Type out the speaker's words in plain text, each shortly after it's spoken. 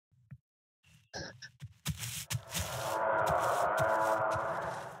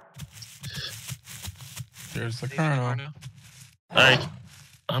There's the colonel. Alright.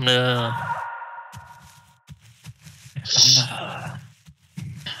 I'm gonna...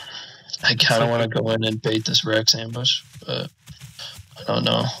 I kind of want to go in and bait this Rex ambush, but I don't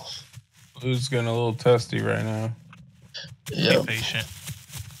know. Blue's getting a little testy right now. Yeah. Be patient.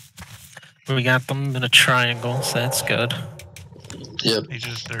 We got them in a triangle, so that's good. Yep.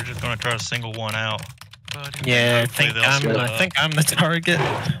 They're just gonna try to single one out. But Yeah, hopefully I they'll think I'm the target.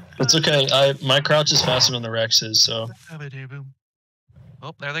 It's okay. My crouch is faster than the Rex is, so.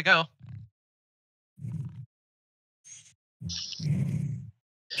 Oh, there they go.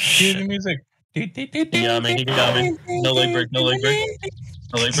 Cue the music. He got me. He got me. No leg break. No leg break.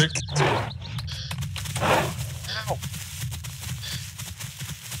 No leg break. Ow.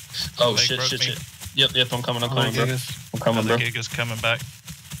 Oh, Leg shit, broke shit, me. shit. Yep, I'm coming, bro. I'm coming, Another bro. Giga's coming back.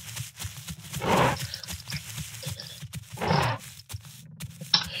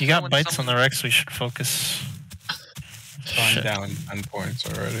 You got bites on the Rex, we should focus. I'm down 10 points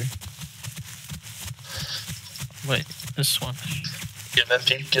already. Wait, this one. Get him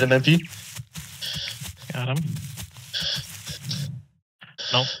MP. Get him MP. Got him.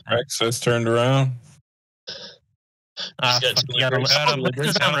 Nope. Rex has turned around. Ah, He's got fuck, two you got him. leg Oh, breaks. Rex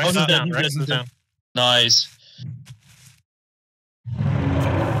is down, Rex is down, Rex is down. Nice.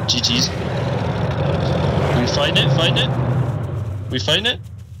 GG's. We fighting it? Fighting it? We fighting it?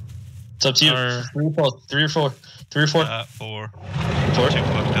 It's up to you. Or- 3 or 4. 3 or 4. 3 or 4. 4. 4. Too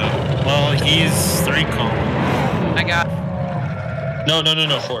fucked up. Well, he's 3 calm. I got. No.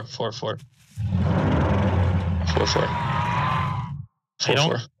 4. 4. 4. 4. 4. 4.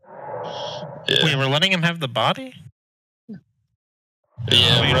 4. Yeah. Wait, we're letting him have the body? Yeah,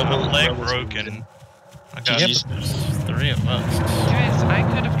 I mean, Rebel, my leg Rebel's broken. I got Yeah, GG's. but there's 3 of us. Guys, I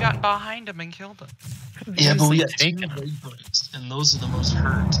could have gotten behind him and killed him. Yeah, but we got Easily 2 taken. leg breaks, and those are the most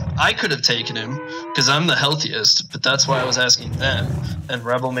hurt. I could have taken him, because I'm the healthiest, but that's why I was asking them, and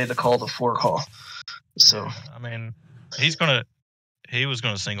Rebel made the call to 4 call. So, I mean, he was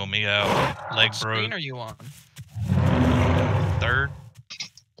gonna single me out. Leg What broke. screen are you on? 3rd.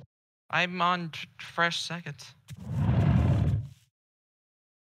 I'm on fresh seconds.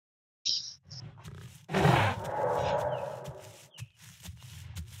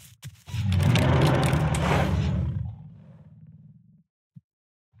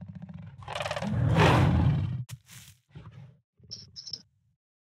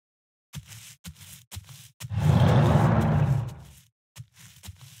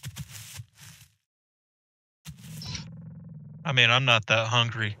 I mean, I'm not that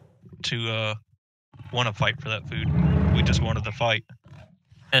hungry to want to fight for that food. We just wanted to fight.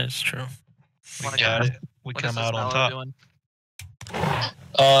 That is true. We Wanna got go- it. We What come is this out on fellow top. doing?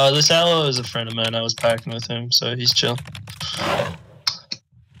 this Aloe is a friend of mine. I was packing with him, so he's chill.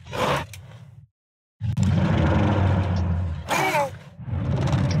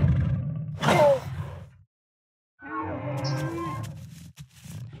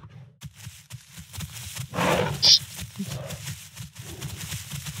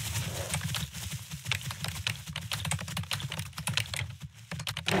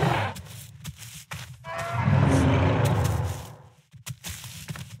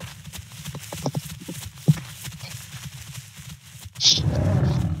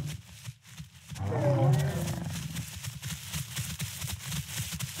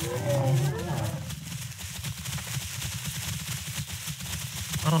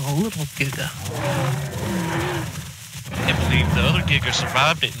 Oh, little Giga. Can't believe the other Giga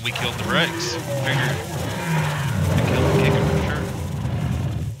survived it and we killed the Rex. Figured we killed the Giga for sure.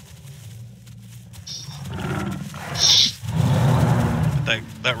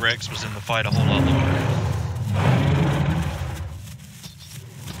 That Rex was in the fight a whole lot longer.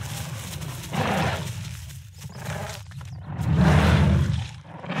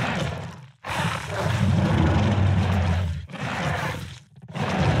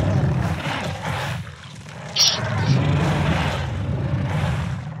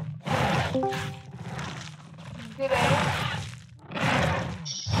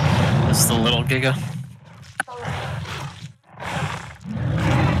 This is the little Giga.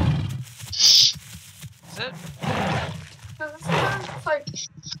 Is it? Because it's gonna just like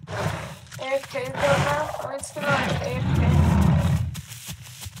AFK right now, or it's gonna like AFK.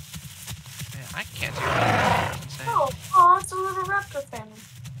 Man, I can't do that. That's insane. Oh, it's a little raptor family.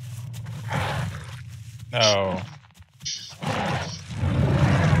 No.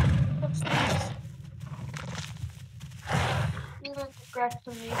 That's nice. You look great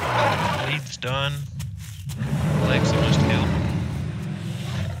to me. Lead's done. Legs almost killed.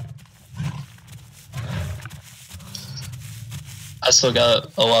 I still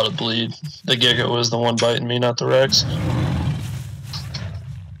got a lot of bleed. The Giga was the one biting me, not the Rex.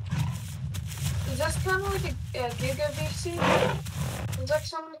 Is this kind of like a Giga VC? There's like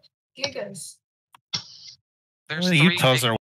so many Gigas. There's The three Utahs big are